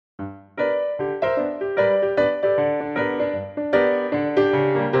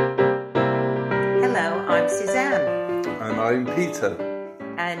I'm Peter.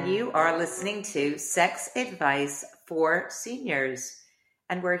 And you are listening to Sex Advice for Seniors.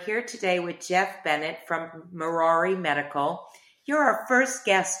 And we're here today with Jeff Bennett from Premature Medical. You're our first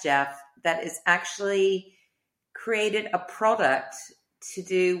guest, Jeff, that has actually created a product to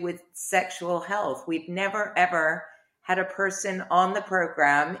do with sexual health. We've never, ever had a person on the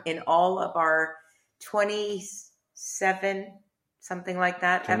program in all of our 27, something like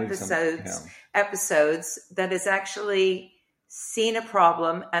that, episodes that has actually seen a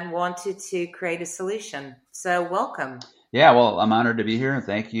problem and wanted to create a solution. So welcome. Yeah, well, I'm honored to be here, and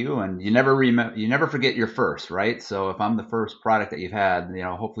thank you. And you never forget your first, right? So if I'm the first product that you've had,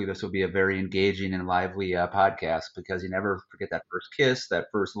 hopefully this will be a very engaging and lively podcast, because you never forget that first kiss, that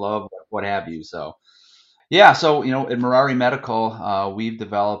first love, what have you. So yeah, so at Premature Medical, we've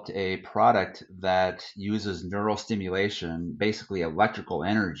developed a product that uses neural stimulation, basically electrical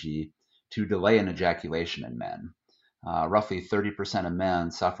energy, to delay an ejaculation in men. Roughly 30% of men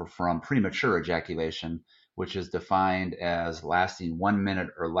suffer from premature ejaculation, which is defined as lasting 1 minute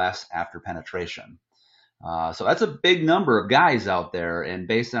or less after penetration. So that's a big number of guys out there. And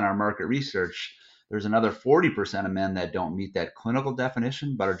based on our market research, there's another 40% of men that don't meet that clinical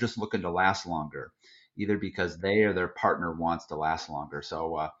definition, but are just looking to last longer, either because they or their partner wants to last longer.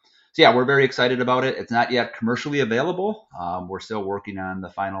 So yeah, we're very excited about it. It's not yet commercially available. We're still working on the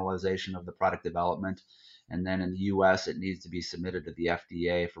finalization of the product development. And then in the U.S., it needs to be submitted to the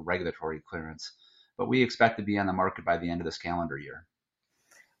FDA for regulatory clearance. But we expect to be on the market by the end of this calendar year.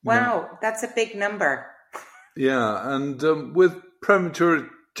 Wow, that's a big number. Yeah, and with premature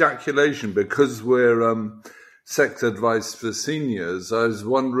ejaculation, because we're sex advice for seniors, I was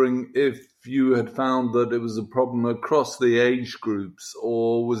wondering if you had found that it was a problem across the age groups,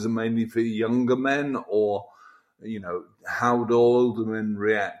 or was it mainly for younger men, or, how do older men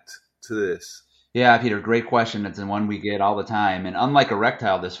react to this? Yeah, Peter, great question. It's one we get all the time. And unlike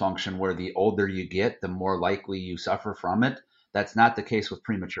erectile dysfunction, where the older you get, the more likely you suffer from it, that's not the case with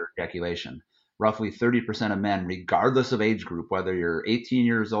premature ejaculation. Roughly 30% of men, regardless of age group, whether you're 18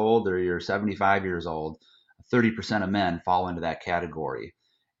 years old or you're 75 years old, 30% of men fall into that category.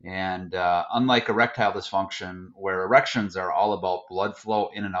 And unlike erectile dysfunction, where erections are all about blood flow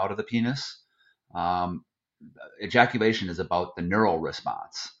in and out of the penis, ejaculation is about the neural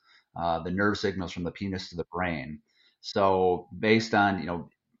response. The nerve signals from the penis to the brain. So based on,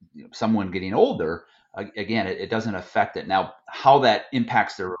 someone getting older, again, it doesn't affect it. Now, how that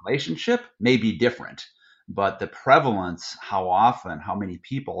impacts their relationship may be different, but the prevalence, how often, how many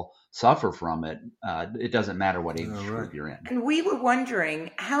people suffer from it, it doesn't matter what age group you're in. And we were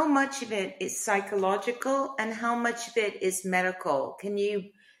wondering how much of it is psychological and how much of it is medical. Can you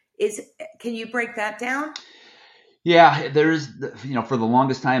break that down? Yeah, there's, for the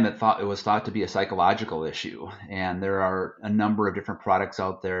longest time, it was thought to be a psychological issue, and there are a number of different products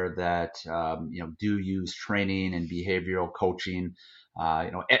out there that do use training and behavioral coaching.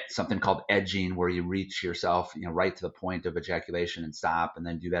 Something called edging, where you reach yourself, right to the point of ejaculation and stop, and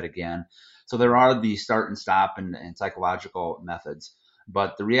then do that again. So there are the start and stop and psychological methods.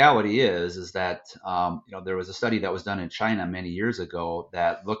 But the reality is that there was a study that was done in China many years ago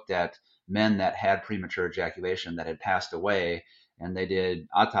that looked at men that had premature ejaculation that had passed away, and they did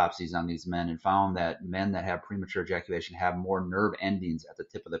autopsies on these men and found that men that have premature ejaculation have more nerve endings at the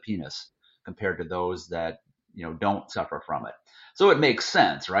tip of the penis compared to those that don't suffer from it. So it makes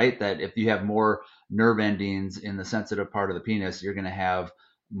sense, right, that if you have more nerve endings in the sensitive part of the penis, you're going to have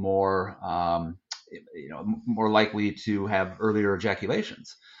more more likely to have earlier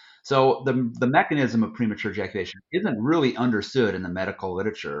ejaculations. So the mechanism of premature ejaculation isn't really understood in the medical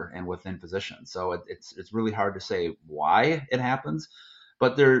literature and within physicians. So it's really hard to say why it happens,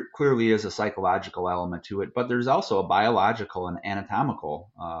 but there clearly is a psychological element to it. But there's also a biological and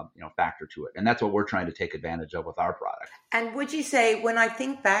anatomical factor to it, and that's what we're trying to take advantage of with our product. And would you say, when I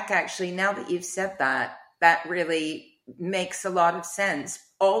think back, actually, now that you've said that, that really makes a lot of sense.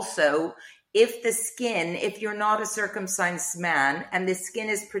 Also, if you're not a circumcised man and the skin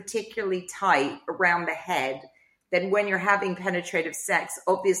is particularly tight around the head, then when you're having penetrative sex,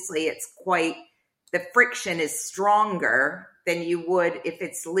 obviously the friction is stronger than you would if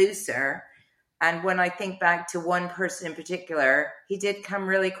it's looser. And when I think back to one person in particular, he did come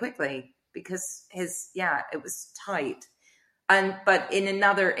really quickly because it was tight. But in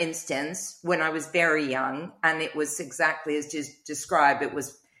another instance, when I was very young, and it was exactly as just described, it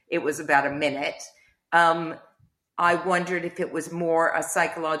was about a minute. I wondered if it was more a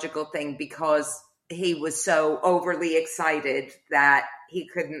psychological thing because he was so overly excited that he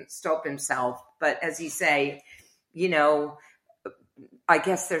couldn't stop himself. But as you say, I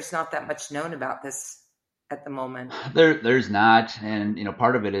guess there's not that much known about this at the moment? There's not, and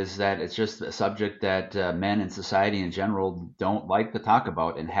part of it is that it's just a subject that men in society in general don't like to talk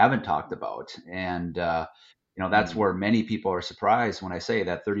about and haven't talked about, and that's Mm. where many people are surprised when I say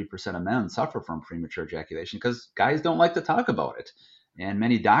that 30% of men suffer from premature ejaculation because guys don't like to talk about it, and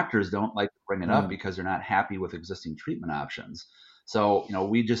many doctors don't like to bring it up Mm. because they're not happy with existing treatment options. So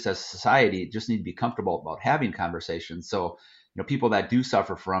we just as a society just need to be comfortable about having conversations. So people that do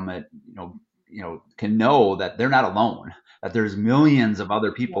suffer from it, can know that they're not alone, that there's millions of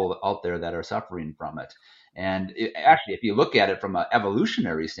other people out there that are suffering from it. And actually, if you look at it from an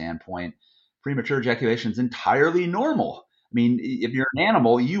evolutionary standpoint, premature ejaculation is entirely normal. I mean, if you're an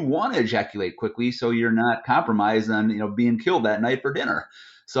animal, you want to ejaculate quickly so you're not compromised on, being killed that night for dinner.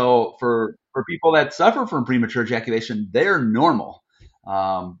 So for people that suffer from premature ejaculation, they're normal.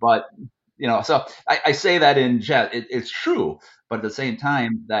 But so I say that in jest. It's true, but at the same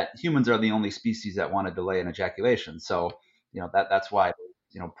time, that humans are the only species that want to delay an ejaculation. So that's why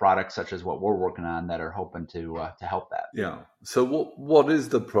products such as what we're working on that are hoping to help that. Yeah. So what is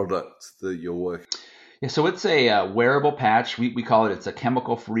the product that you're working? Yeah, so it's a wearable patch. We call it. It's a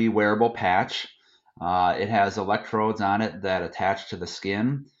chemical-free wearable patch. It has electrodes on it that attach to the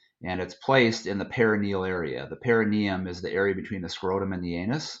skin, and it's placed in the perineal area. The perineum is the area between the scrotum and the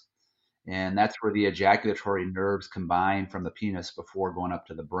anus, and that's where the ejaculatory nerves combine from the penis before going up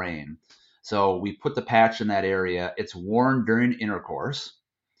to the brain. So we put the patch in that area. It's worn during intercourse,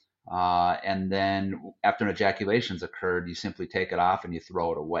 and then after an ejaculation's occurred, you simply take it off and you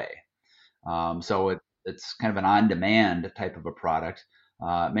throw it away. So it's kind of an on-demand type of a product.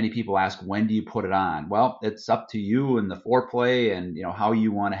 Many people ask, when do you put it on? Well, it's up to you and the foreplay and how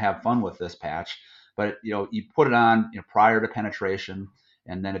you want to have fun with this patch. But you put it on prior to penetration,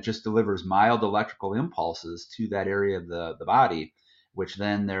 and then it just delivers mild electrical impulses to that area of the body, which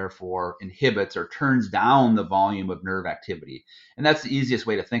then therefore inhibits or turns down the volume of nerve activity. And that's the easiest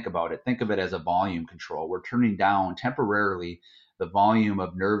way to think about it. Think of it as a volume control. We're turning down temporarily the volume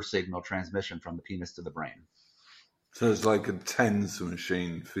of nerve signal transmission from the penis to the brain. So it's like a TENS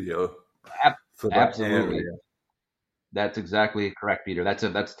machine for that Absolutely. area. That's exactly correct, Peter.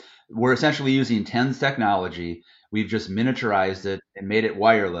 We're essentially using TENS technology. We've just miniaturized it and made it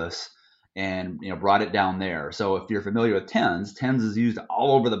wireless and brought it down there. So if you're familiar with TENS is used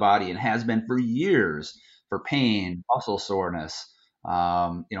all over the body and has been for years for pain, muscle soreness.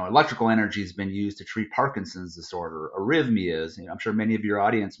 Electrical energy has been used to treat Parkinson's disorder, arrhythmias. I'm sure many of your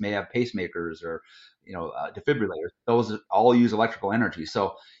audience may have pacemakers or defibrillators. Those all use electrical energy.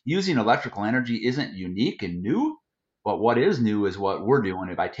 So using electrical energy isn't unique and new, but what is new is what we're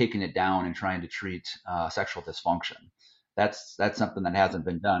doing by taking it down and trying to treat sexual dysfunction. That's something that hasn't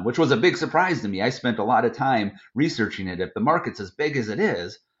been done, which was a big surprise to me. I spent a lot of time researching it. If the market's as big as it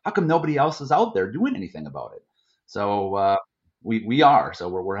is, how come nobody else is out there doing anything about it? So we are. So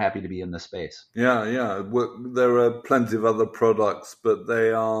we're happy to be in this space. Yeah. There are plenty of other products, but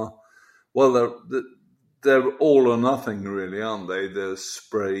they are, well, they're all or nothing, really, aren't they? The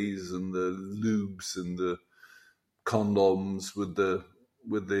sprays and the lubes and the condoms with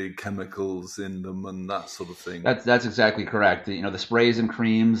the chemicals in them and that sort of thing. That's exactly correct. The sprays and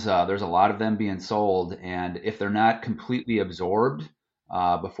creams, there's a lot of them being sold, and if they're not completely absorbed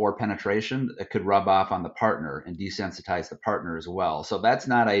before penetration, it could rub off on the partner and desensitize the partner as well. So that's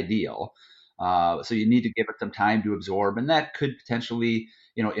not ideal. So you need to give it some time to absorb, and that could potentially,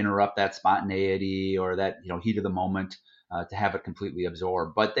 interrupt that spontaneity or that, heat of the moment to have it completely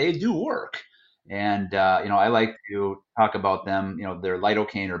absorb. But they do work. And I like to talk about them. They're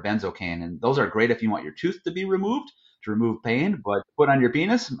lidocaine or benzocaine, and those are great if you want your tooth to be removed to remove pain. But put on your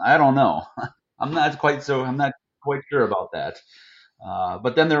penis, I don't know. I'm not quite sure about that.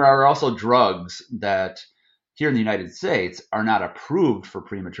 But then there are also drugs that here in the United States are not approved for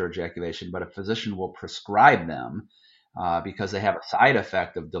premature ejaculation, but a physician will prescribe them because they have a side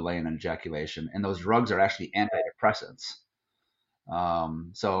effect of delaying an ejaculation, and those drugs are actually antidepressants.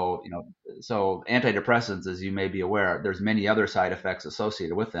 So antidepressants, as you may be aware, there's many other side effects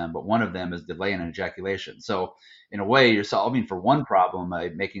associated with them, but one of them is delaying an ejaculation. So in a way, you're solving for one problem by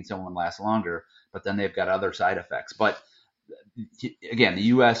making someone last longer, but then they've got other side effects. But again, the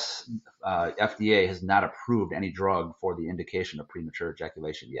U.S. FDA has not approved any drug for the indication of premature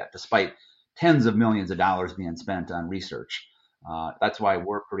ejaculation yet, despite tens of millions of dollars being spent on research. That's why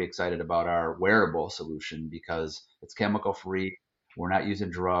we're pretty excited about our wearable solution because it's chemical free. We're not using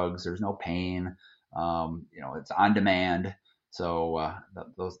drugs. There's no pain. It's on demand. So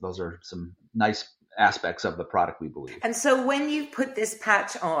those are some nice aspects of the product, we believe. And so when you put this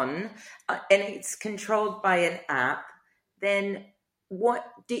patch on and it's controlled by an app, then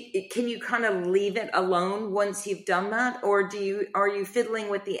can you kind of leave it alone once you've done that, or are you fiddling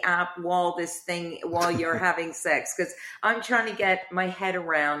with the app while you're having sex? Because I'm trying to get my head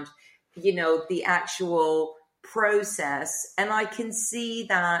around, the actual process, and I can see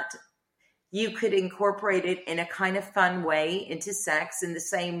that you could incorporate it in a kind of fun way into sex, in the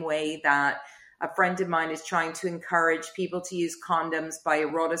same way that a friend of mine is trying to encourage people to use condoms by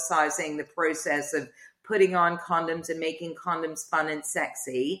eroticizing the process of putting on condoms and making condoms fun and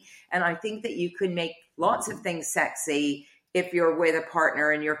sexy. And I think that you could make lots of things sexy if you're with a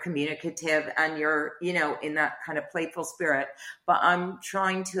partner and you're communicative and you're, in that kind of playful spirit. But I'm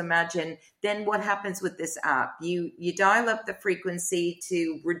trying to imagine then what happens with this app. You dial up the frequency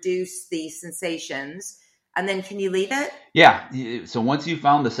to reduce the sensations, and then can you leave it? Yeah. So once you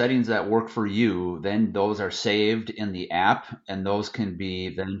found the settings that work for you, then those are saved in the app, and those can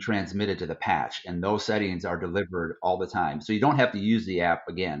be then transmitted to the patch, and those settings are delivered all the time. So you don't have to use the app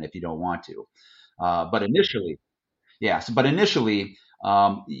again if you don't want to. But initially, you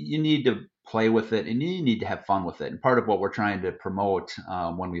need to play with it and you need to have fun with it. And part of what we're trying to promote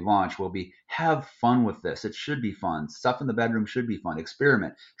when we launch will be have fun with this. It should be fun. Stuff in the bedroom should be fun.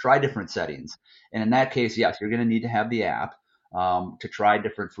 Experiment. Try different settings. And in that case, yes, you're going to need to have the app to try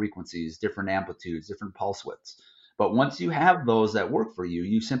different frequencies, different amplitudes, different pulse widths. But once you have those that work for you,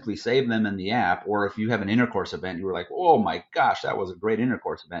 you simply save them in the app. Or if you have an intercourse event, you were like, oh my gosh, that was a great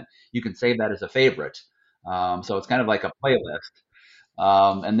intercourse event. You can save that as a favorite. So it's kind of like a playlist.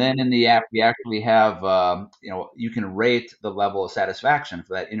 And then in the app, we actually have, you can rate the level of satisfaction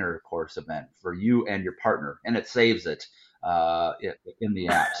for that intercourse event for you and your partner, and it saves it in the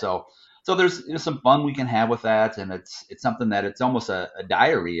app. So there's some fun we can have with that, and it's something that it's almost a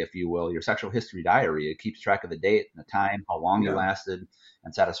diary, if you will, your sexual history diary. It keeps track of the date and the time, how long you lasted,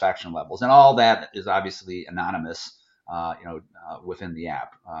 and satisfaction levels, and all that is obviously anonymous. Within the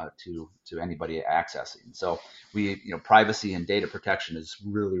app to anybody accessing. So privacy and data protection is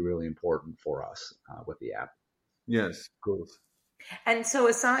really, really important for us with the app. Yes, of course. And so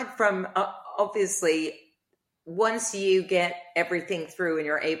aside from obviously, once you get everything through and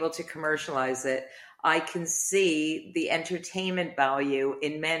you're able to commercialize it, I can see the entertainment value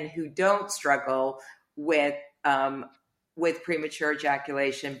in men who don't struggle with premature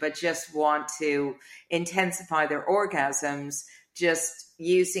ejaculation, but just want to intensify their orgasms, just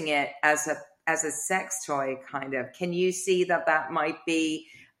using it as a sex toy, kind of. Can you see that might be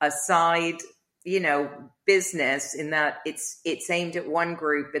a side, business, in that it's aimed at one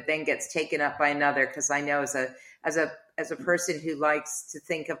group, but then gets taken up by another? Because I know as a person who likes to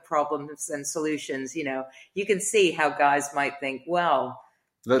think of problems and solutions, you can see how guys might think, well,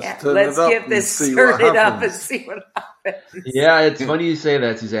 let's give this, turn it up and see what happens. Yeah, it's funny you say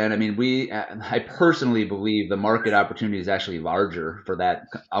that, Suzanne. I mean, I personally believe the market opportunity is actually larger for that.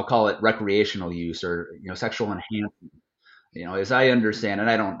 I'll call it recreational use or sexual enhancement. As I understand, and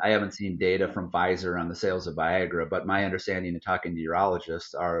I haven't seen data from Pfizer on the sales of Viagra, but my understanding of talking to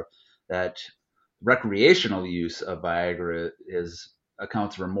urologists are that recreational use of Viagra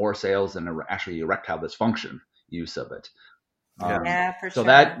accounts for more sales than actually erectile dysfunction use of it. For so sure.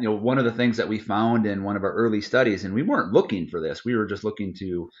 That, one of the things that we found in one of our early studies, and we weren't looking for this, we were just looking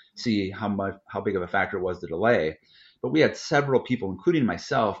to see how big of a factor was the delay. But we had several people, including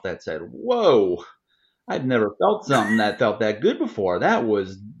myself, that said, whoa, I'd never felt something that felt that good before. That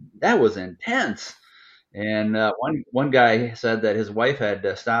was intense. And one guy said that his wife had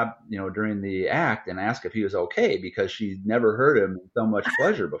to stop, during the act and ask if he was okay because she'd never heard him in so much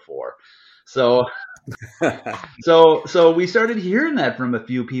pleasure before. So we started hearing that from a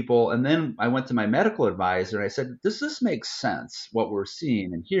few people, and then I went to my medical advisor and I said, does this make sense, what we're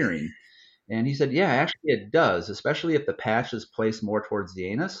seeing and hearing? And he said, yeah, actually it does, especially if the patch is placed more towards the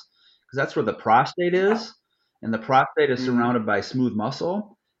anus, because that's where the prostate is, and the prostate is surrounded by smooth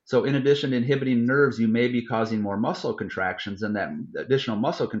muscle. So in addition to inhibiting nerves, you may be causing more muscle contractions, and that additional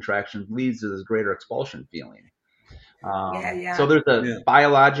muscle contraction leads to this greater expulsion feeling. So there's a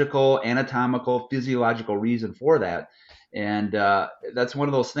biological, anatomical, physiological reason for that. And that's one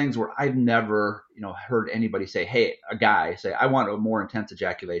of those things where I've never, heard anybody say, hey, a guy say, I want a more intense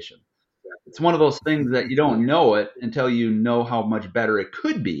ejaculation. It's one of those things that you don't know it until you know how much better it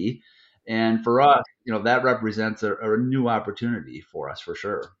could be. And for us, that represents a new opportunity for us, for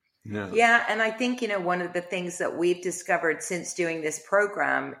sure. Yeah. And I think, one of the things that we've discovered since doing this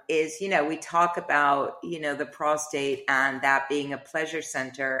program is, we talk about, the prostate and that being a pleasure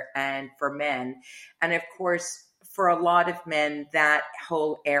center and for men. And of course, for a lot of men, that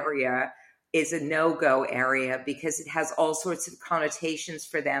whole area is a no-go area because it has all sorts of connotations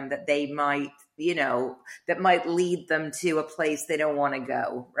for them that they might, that might lead them to a place they don't want to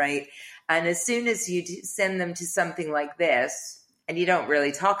go, right? And as soon as you send them to something like this, and you don't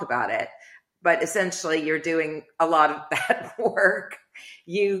really talk about it, but essentially you're doing a lot of that work,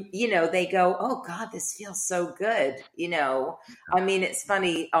 they go, oh God, this feels so good. I mean, it's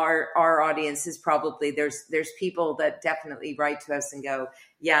funny. Our audience is probably, there's people that definitely write to us and go,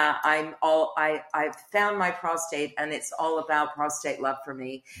 yeah, I've found my prostate and it's all about prostate love for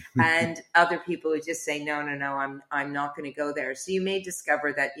me. And other people who just say, no, I'm not going to go there. So you may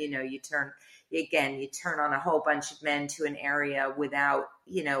discover that, you turn on a whole bunch of men to an area without,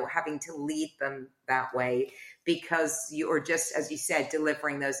 having to lead them that way, because you're just, as you said,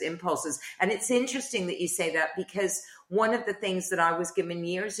 delivering those impulses. And it's interesting that you say that, because one of the things that I was given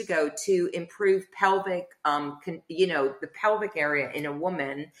years ago to improve pelvic, the pelvic area in a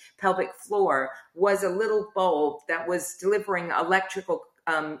woman, pelvic floor, was a little bulb that was delivering electrical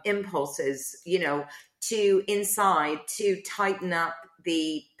impulses, to inside to tighten up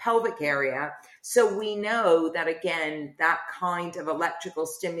the pelvic area. So we know that, again, that kind of electrical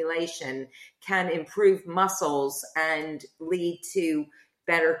stimulation can improve muscles and lead to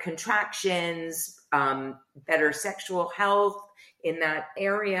better contractions, better sexual health in that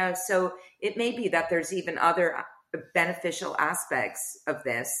area. So it may be that there's even other beneficial aspects of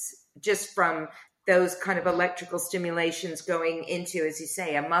this, just from those kind of electrical stimulations going into, as you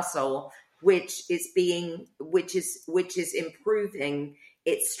say, a muscle, which is improving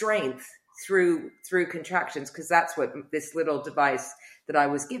its strength through contractions, because that's what this little device that I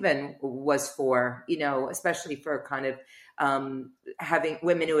was given was for, especially for kind of having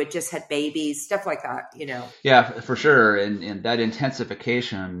women who had just had babies, stuff like that, Yeah, for sure. And that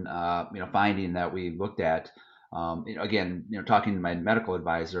intensification, finding that we looked at, again, talking to my medical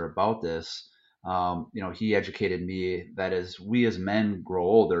advisor about this, he educated me that as we as men grow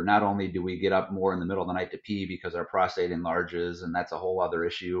older, not only do we get up more in the middle of the night to pee because our prostate enlarges, and that's a whole other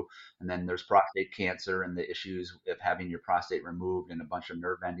issue. And then there's prostate cancer and the issues of having your prostate removed and a bunch of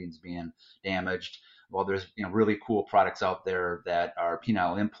nerve endings being damaged. Well, there's really cool products out there that are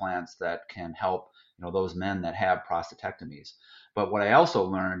penile implants that can help those men that have prostatectomies. But what I also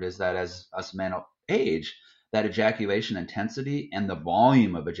learned is that as us men age, that ejaculation intensity and the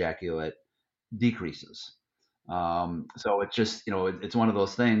volume of ejaculate decreases. So it's just, it's one of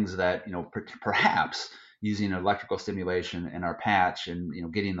those things that, perhaps using electrical stimulation in our patch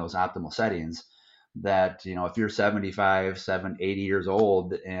and, getting those optimal settings, that, if you're 75, 80 years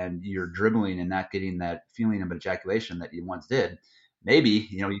old and you're dribbling and not getting that feeling of ejaculation that you once did, maybe,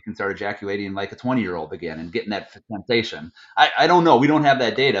 you can start ejaculating like a 20-year-old again and getting that sensation. I don't know. We don't have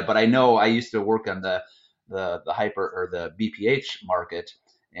that data, but I know I used to work on the hyper or the BPH market,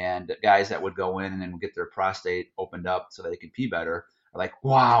 and guys that would go in and get their prostate opened up so they can pee better are like,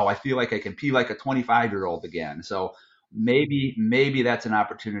 wow, I feel like I can pee like a 25-year-old again. So maybe that's an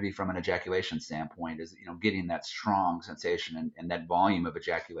opportunity from an ejaculation standpoint, is getting that strong sensation, and that volume of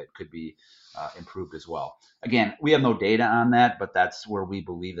ejaculate could be improved as well. Again, we have no data on that, but that's where we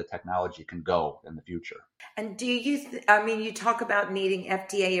believe the technology can go in the future. And do you you talk about needing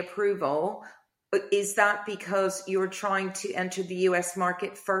FDA approval. Is that because you're trying to enter the US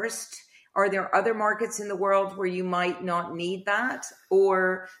market first? Are there other markets in the world where you might not need that?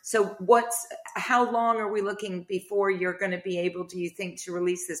 Or so how long are we looking before you're going to be able, do you think, to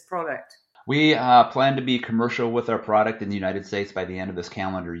release this product? We plan to be commercial with our product in the United States by the end of this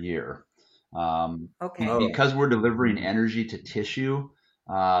calendar year. Okay. Because we're delivering energy to tissue,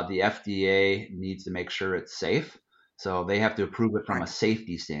 the FDA needs to make sure it's safe. So they have to approve it from a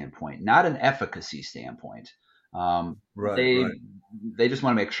safety standpoint, not an efficacy standpoint. They just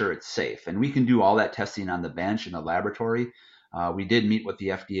want to make sure it's safe. And we can do all that testing on the bench in the laboratory. We did meet with the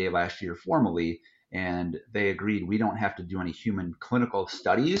FDA last year formally, and they agreed we don't have to do any human clinical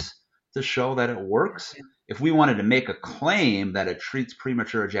studies to show that it works. If we wanted to make a claim that it treats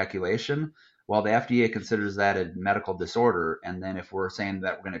premature ejaculation, well, the FDA considers that a medical disorder. And then if we're saying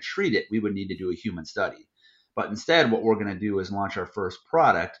that we're going to treat it, we would need to do a human study. But instead, what we're going to do is launch our first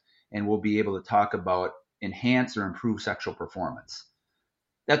product, and we'll be able to talk about enhance or improve sexual performance.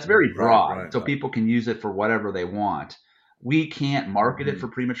 That's very broad, so people can use it for whatever they want. We can't market it for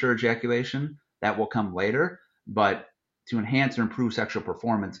premature ejaculation. That will come later. But to enhance or improve sexual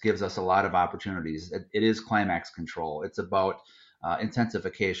performance gives us a lot of opportunities. It is climax control. It's about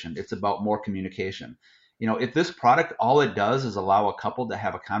intensification. It's about more communication. If this product, all it does is allow a couple to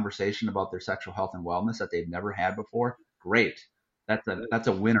have a conversation about their sexual health and wellness that they've never had before, great. That's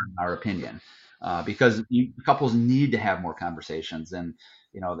a winner in our opinion, because couples need to have more conversations. And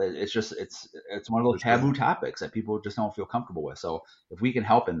it's one of those taboo topics that people just don't feel comfortable with. So if we can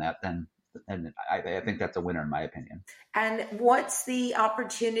help in that, then I think that's a winner in my opinion. And what's the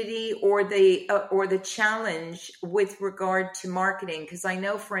opportunity or the challenge with regard to marketing? Because I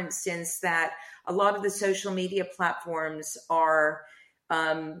know, for instance, that a lot of the social media platforms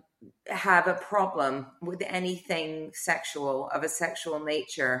have a problem with anything sexual, of a sexual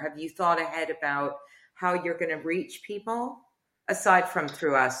nature. Have you thought ahead about how you're going to reach people, aside from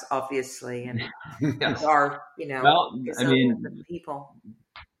through us, obviously, and Yes. our, Well, I mean, people?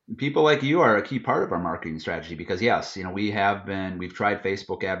 people like you are a key part of our marketing strategy because yes, we've tried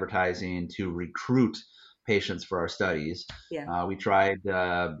Facebook advertising to recruit patients for our studies. Yeah. We tried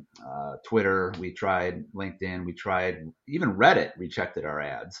Twitter, we tried LinkedIn, we tried even Reddit rejected our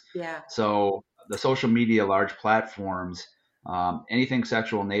ads. Yeah. So the social media, large platforms, anything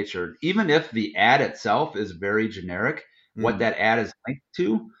sexual in nature, even if the ad itself is very generic, what that ad is linked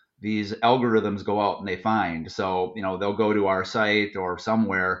to, these algorithms go out and they find. So, they'll go to our site or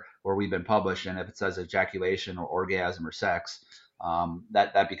somewhere where we've been published. And if it says ejaculation or orgasm or sex,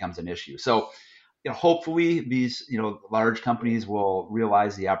 that becomes an issue. So, hopefully these, large companies will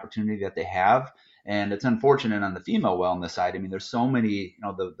realize the opportunity that they have. And it's unfortunate on the female wellness side. I mean, there's so many,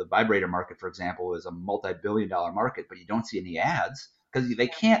 the vibrator market, for example, is a multi-billion-dollar market, but you don't see any ads because they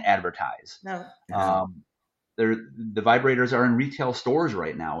can't advertise. No. The vibrators are in retail stores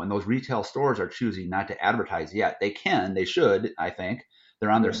right now, and those retail stores are choosing not to advertise yet. They should, I think. They're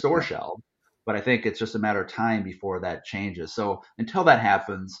on their store shelf, but I think it's just a matter of time before that changes. So until that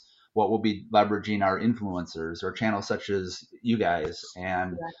happens, what we'll be leveraging are influencers or channels such as you guys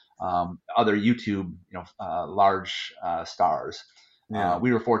and other YouTube, large stars.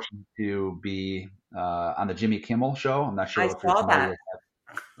 We were fortunate to be on the Jimmy Kimmel show. I'm not sure if you're familiar with that.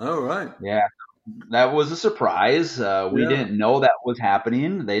 Oh, right. Yeah. That was a surprise. We didn't know that was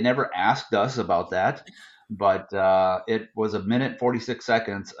happening. They never asked us about that, but it was 1 minute 46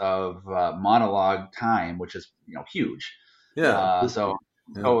 seconds of monologue time, which is huge. Yeah. So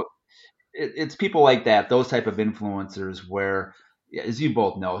it's people like that, those type of influencers, where, as you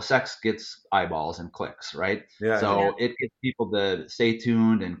both know, sex gets eyeballs and clicks, right? Yeah. It gets people to stay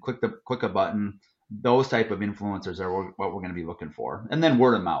tuned and click a button. Those type of influencers are what we're going to be looking for. And then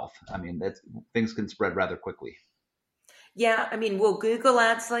word of mouth. I mean, things can spread rather quickly. Yeah. I mean, will Google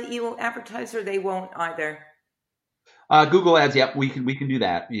Ads let you advertise, or they won't either? Google Ads, yep, we can do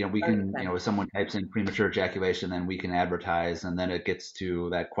that. We can, if someone types in premature ejaculation, then we can advertise, and then it gets to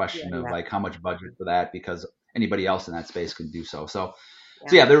that question of like how much budget for that, because anybody else in that space can do so. So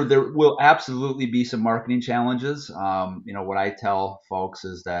there will absolutely be some marketing challenges. What I tell folks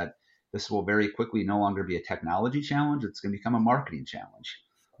is that this will very quickly no longer be a technology challenge. It's going to become a marketing challenge.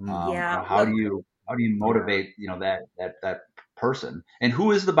 How do you motivate, that person, and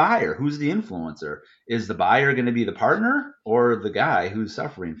who is the buyer? Who's the influencer? Is the buyer going to be the partner or the guy who's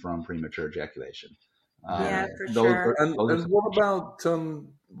suffering from premature ejaculation? For sure. And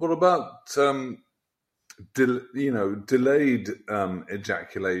what about delayed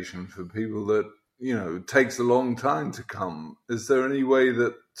ejaculation for people that takes a long time to come? Is there any way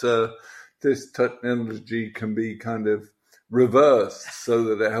that this technology can be kind of reversed so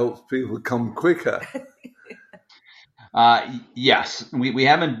that it helps people come quicker? Yes, we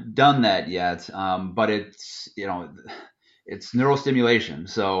haven't done that yet, but it's neurostimulation.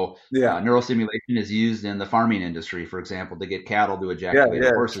 So neurostimulation is used in the farming industry, for example, to get cattle to ejaculate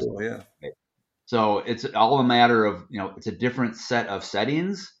horses. Sure, So it's all a matter of, it's a different set of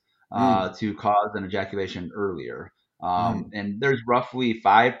settings to cause an ejaculation earlier. And there's roughly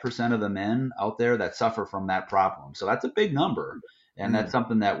 5% of the men out there that suffer from that problem. So that's a big number. And that's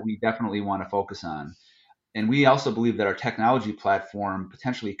something that we definitely want to focus on. And we also believe that our technology platform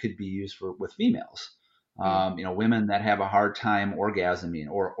potentially could be used with females. Women that have a hard time orgasming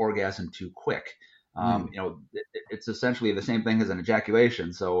or orgasm too quick. It's essentially the same thing as an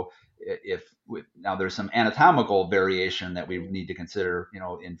ejaculation. So now there's some anatomical variation that we need to consider,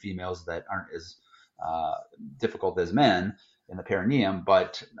 in females that aren't as difficult as men in the perineum,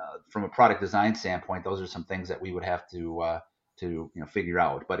 but from a product design standpoint, those are some things that we would have to figure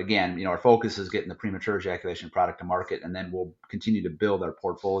out. But again, our focus is getting the premature ejaculation product to market, and then we'll continue to build our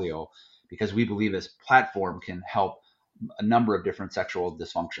portfolio because we believe this platform can help a number of different sexual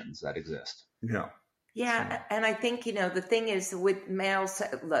dysfunctions that exist. Yeah. And I think, the thing is with males,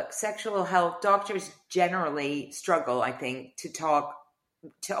 look, sexual health, doctors generally struggle, I think, to talk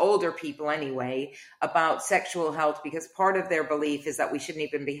to older people anyway, about sexual health, because part of their belief is that we shouldn't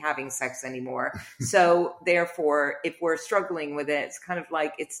even be having sex anymore. So therefore, if we're struggling with it, it's kind of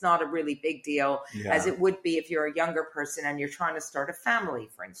like it's not a really big deal as it would be if you're a younger person and you're trying to start a family,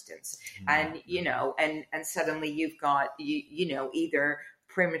 for instance. And, and suddenly you've got, either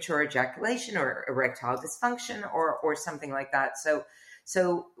premature ejaculation or erectile dysfunction or something like that.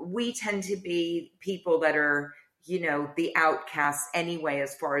 So we tend to be people that are, the outcasts anyway,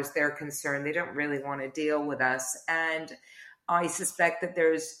 as far as they're concerned. They don't really want to deal with us. And I suspect that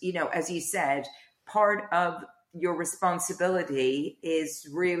there's, as you said, part of your responsibility is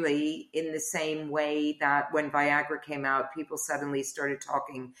really in the same way that when Viagra came out, people suddenly started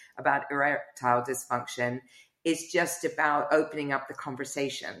talking about erectile dysfunction. It's just about opening up the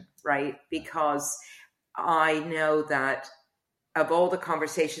conversation, right? Because I know that of all the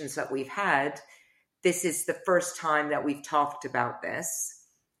conversations that we've had, this is the first time that we've talked about this.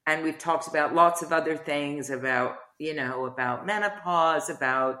 And we've talked about lots of other things, about, about menopause,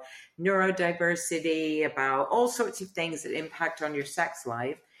 about neurodiversity, about all sorts of things that impact on your sex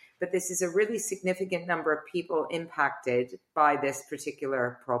life. But this is a really significant number of people impacted by this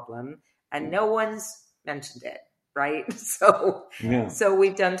particular problem, and no one's mentioned it, right? So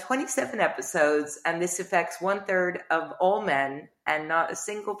we've done 27 episodes, and this affects 1/3 of all men, and not a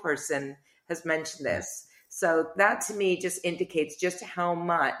single person has mentioned this. So that to me just indicates just how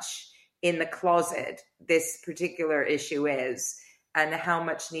much in the closet this particular issue is, and how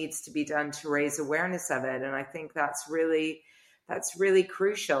much needs to be done to raise awareness of it. And I think that's really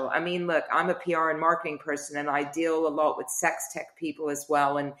crucial. I mean, look, I'm a PR and marketing person, and I deal a lot with sex tech people as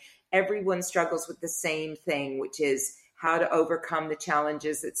well. And everyone struggles with the same thing, which is how to overcome the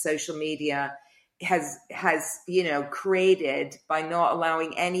challenges that social media has created by not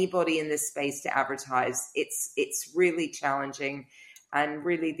allowing anybody in this space to advertise. It's really challenging, and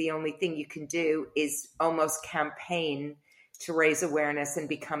really the only thing you can do is almost campaign to raise awareness and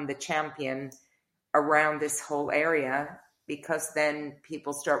become the champion around this whole area, because then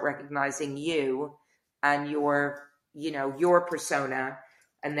people start recognizing you and your persona,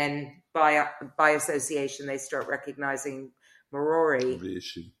 and then by association they start recognizing Marori. The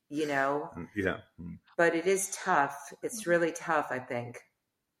issue. But it is tough. It's really tough, I think.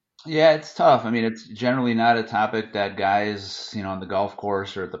 Yeah, it's tough. I mean, it's generally not a topic that guys, on the golf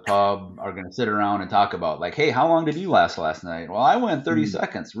course or at the pub are going to sit around and talk about. Like, hey, how long did you last night? Well, I went 30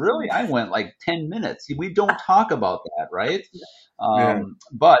 seconds. Really? I went like 10 minutes. We don't talk about that, right?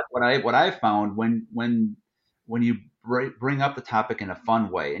 But what I found when you bring up the topic in a fun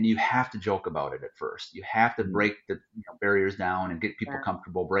way, and you have to joke about it at first. You have to break the barriers down and get people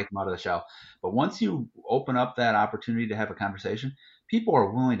comfortable, break them out of the shell. But once you open up that opportunity to have a conversation, people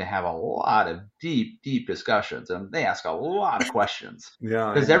are willing to have a lot of deep discussions, and they ask a lot of questions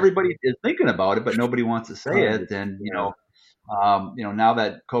because everybody is thinking about it, but nobody wants to say it. And now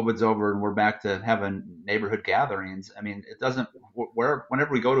that COVID's over and we're back to having neighborhood gatherings, I mean, it doesn't.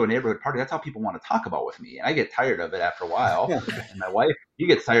 Whenever we go to a neighborhood party, that's how people want to talk about with me, and I get tired of it after a while. And my wife, he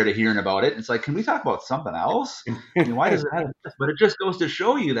gets tired of hearing about it. And it's like, can we talk about something else? I mean, why does it have? But it just goes to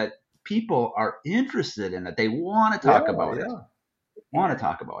show you that people are interested in it. They want to talk about it. Want to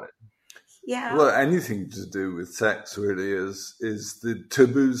talk about it. Yeah. Well, anything to do with sex really is the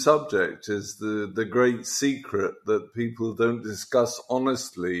taboo subject, is the great secret that people don't discuss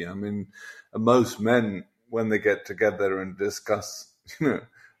honestly. I mean, most men, when they get together and discuss,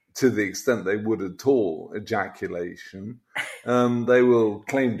 to the extent they would at all, ejaculation, they will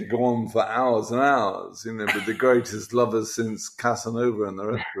claim to go on for hours and hours, with the greatest lovers since Casanova and the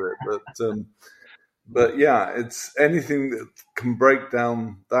rest of it. But yeah, it's anything that can break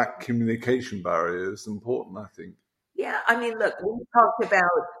down that communication barrier is important, I think. Yeah, I mean, look, we talked about,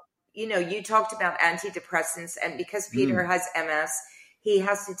 you talked about antidepressants, and because Peter has MS, he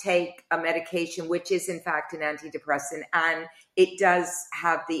has to take a medication, which is in fact an antidepressant, and it does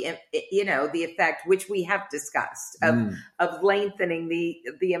have the effect, which we have discussed, of lengthening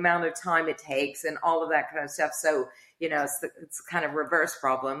the amount of time it takes and all of that kind of stuff. So, it's kind of reverse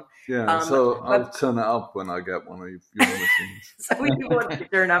problem. Yeah, so I'll turn it up when I get one of your machines. So you want to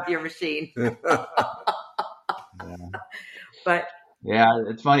turn up your machine. But yeah,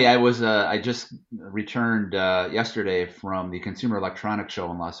 it's funny. I just returned yesterday from the Consumer Electronics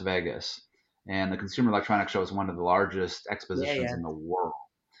Show in Las Vegas, and the Consumer Electronics Show is one of the largest expositions in the world.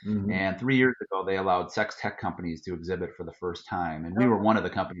 Mm-hmm. And 3 years ago, they allowed sex tech companies to exhibit for the first time, and we were one of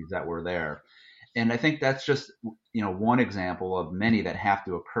the companies that were there. And I think that's just, one example of many that have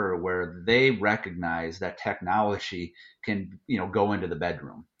to occur where they recognize that technology can, go into the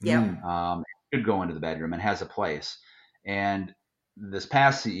bedroom. Yeah. It could go into the bedroom and has a place. And this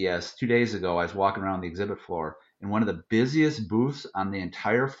past CES 2 days ago, I was walking around the exhibit floor, and one of the busiest booths on the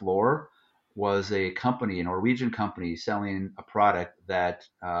entire floor was a company, a Norwegian company, selling a product that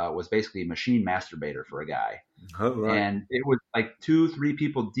was basically a machine masturbator for a guy. Oh, right. And it was like 2, 3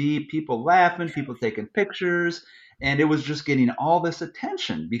 people deep, people laughing, people taking pictures, and it was just getting all this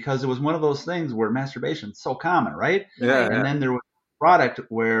attention because it was one of those things where masturbation is so common, right? Yeah, And then there was a product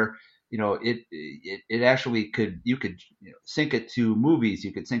where it actually you could sync it to movies,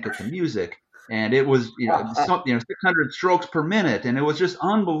 you could sync it to music, and it was 600 strokes per minute, and it was just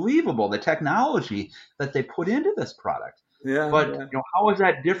unbelievable the technology that they put into this product. But how is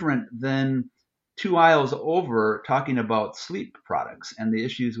that different than 2 aisles over talking about sleep products and the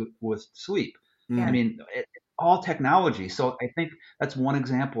issues with sleep? Yeah. I mean, it's all technology. So I think that's one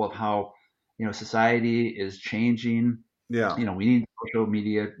example of how society is changing. Yeah. We need social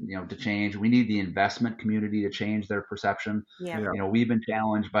media, to change. We need the investment community to change their perception. Yeah. We've been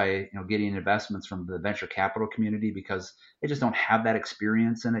challenged by, getting investments from the venture capital community because they just don't have that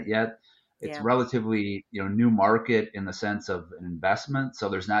experience in it yet. It's Yeah. relatively, new market in the sense of an investment. So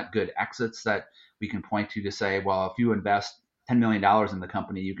there's not good exits that we can point to say, well, if you invest $10 million in the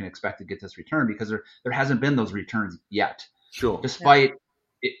company, you can expect to get this return, because there hasn't been those returns yet. Sure. Despite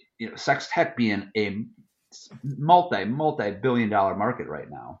sex tech being a multi-billion-dollar market right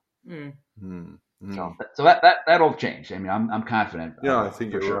now. So that'll change. I mean, I'm confident. Yeah, I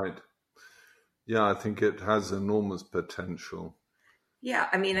think you're sure. right. Yeah, I think it has enormous potential. Yeah,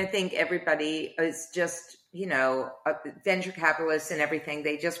 I mean, I think everybody is just, venture capitalists and everything.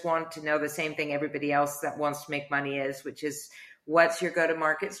 They just want to know the same thing everybody else that wants to make money is, which is, what's your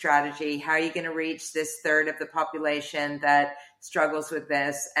go-to-market strategy? How are you going to reach this third of the population that struggles with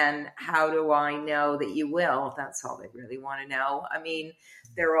this? And how do I know that you will? That's all they really want to know. I mean,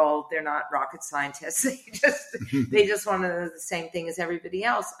 they're not rocket scientists. They just want to know the same thing as everybody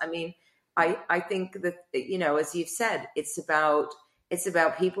else. I mean, I think that, as you've said, it's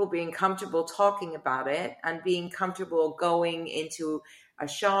about people being comfortable talking about it and being comfortable going into a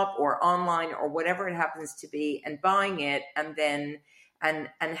shop or online or whatever it happens to be and buying it, and then and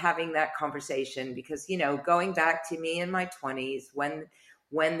having that conversation. Because, going back to me in my 20s, when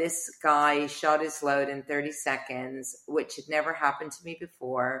this guy shot his load in 30 seconds, which had never happened to me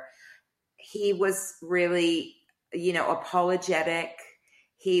before, he was really, apologetic.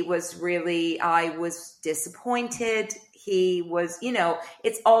 He was really, I was disappointed. He was,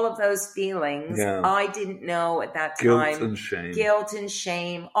 it's all of those feelings. Yeah. I didn't know at that time. Guilt and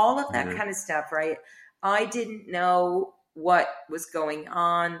shame. All of that kind of stuff, right? I didn't know what was going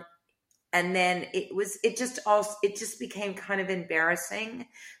on. And then it just became kind of embarrassing.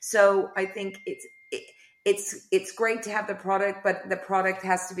 So I think it's great to have the product, but the product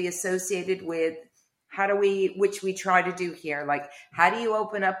has to be associated with which we try to do here. Like, how do you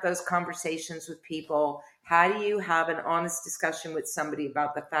open up those conversations with people? How do you have an honest discussion with somebody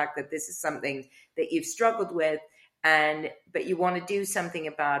about the fact that this is something that you've struggled with, but you want to do something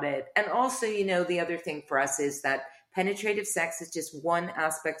about it? And also, the other thing for us is that penetrative sex is just one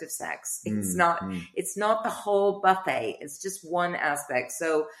aspect of sex. It's not the whole buffet. It's just one aspect.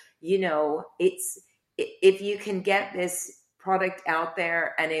 So, if you can get this product out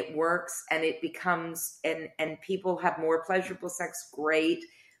there and it works and it becomes and people have more pleasurable sex, great.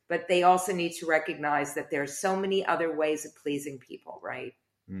 But they also need to recognize that there's so many other ways of pleasing people, right?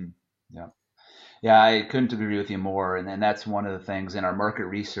 Yeah, I couldn't agree with you more. And that's one of the things in our market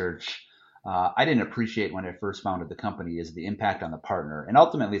research I didn't appreciate when I first founded the company, is the impact on the partner. And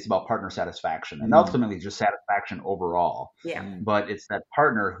ultimately, it's about partner satisfaction, and ultimately just satisfaction overall. Yeah. But it's that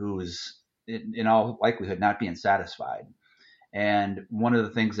partner who's in all likelihood not being satisfied. And one of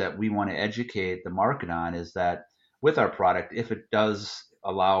the things that we want to educate the market on is that with our product, if it does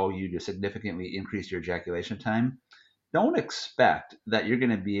allow you to significantly increase your ejaculation time, don't expect that you're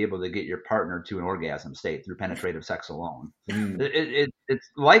going to be able to get your partner to an orgasm state through penetrative sex alone. It's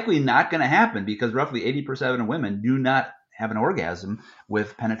likely not going to happen, because roughly 80% of women do not have an orgasm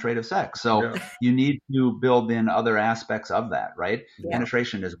with penetrative sex. So you need to build in other aspects of that, right? Yeah.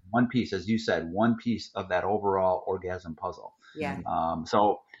 Penetration is one piece, as you said, one piece of that overall orgasm puzzle. Yeah.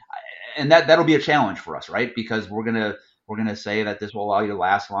 And that'll be a challenge for us, right? Because we're gonna say that this will allow you to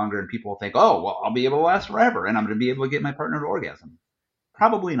last longer, and people will think, oh, well, I'll be able to last forever, and I'm going to be able to get my partner to orgasm.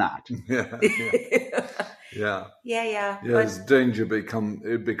 Probably not. Yeah. But danger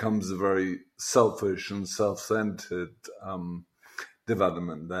becomes a very selfish and self-centered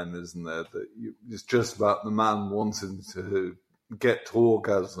development then, isn't there? That it's just about the man wanting to get to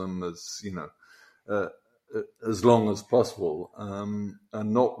orgasm as long as possible,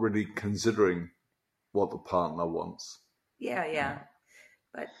 and not really considering what the partner wants. Yeah.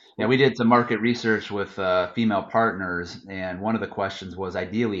 But Yeah, we did some market research with female partners, and one of the questions was,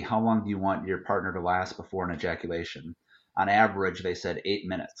 ideally, how long do you want your partner to last before an ejaculation? On average, they said 8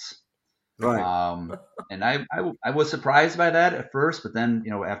 minutes. Right. And I was surprised by that at first, but then,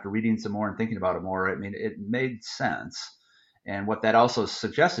 after reading some more and thinking about it more, I mean, it made sense. And what that also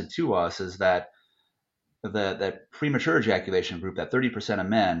suggested to us is that that premature ejaculation group, that 30% of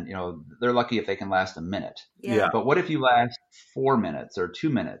men, they're lucky if they can last a minute. yeah. But what if you last 4 minutes or 2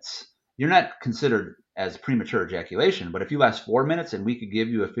 minutes? You're not considered as premature ejaculation, but if you last 4 minutes and we could give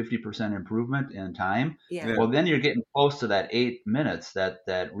you a 50% improvement in time, Yeah. well, then you're getting close to that 8 minutes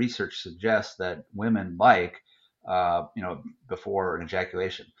that research suggests that women like, before an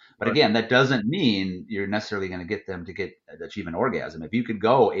ejaculation. But again, that doesn't mean you're necessarily going to get them to achieve an orgasm. If you could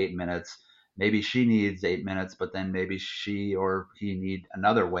go 8 minutes, maybe she needs 8 minutes, but then maybe she or he need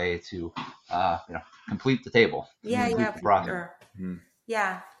another way to, complete the table. Yeah, complete the process. sure.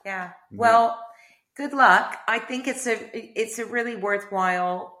 Yeah. Well, good luck. I think it's a really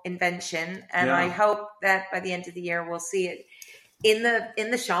worthwhile invention, and I hope that by the end of the year we'll see it in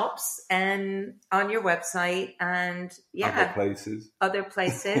the shops and on your website and other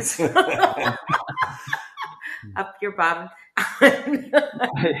places. Up your bottom.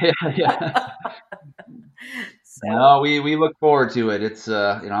 yeah. No, we look forward to it. It's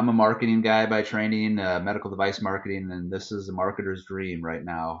I'm a marketing guy by training, medical device marketing, and this is a marketer's dream right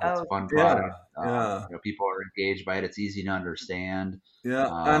now. It's a fun product. People are engaged by it. It's easy to understand.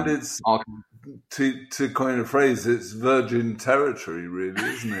 And it's to coin a phrase, it's virgin territory, really,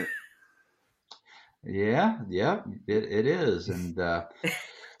 isn't it? Yeah, it is, and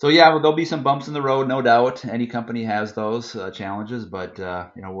so there'll be some bumps in the road, no doubt. Any company has those challenges, but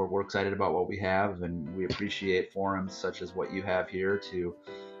we're excited about what we have, and we appreciate forums such as what you have here to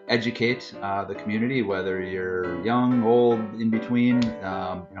educate the community, whether you're young, old, in between.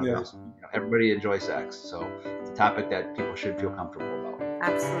 Everybody enjoys sex, so it's a topic that people should feel comfortable about.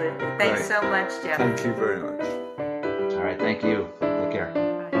 Absolutely. Thanks so much, Jeff. Thank you very much. All right, thank you. Take care.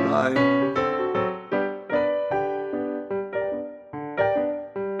 Bye.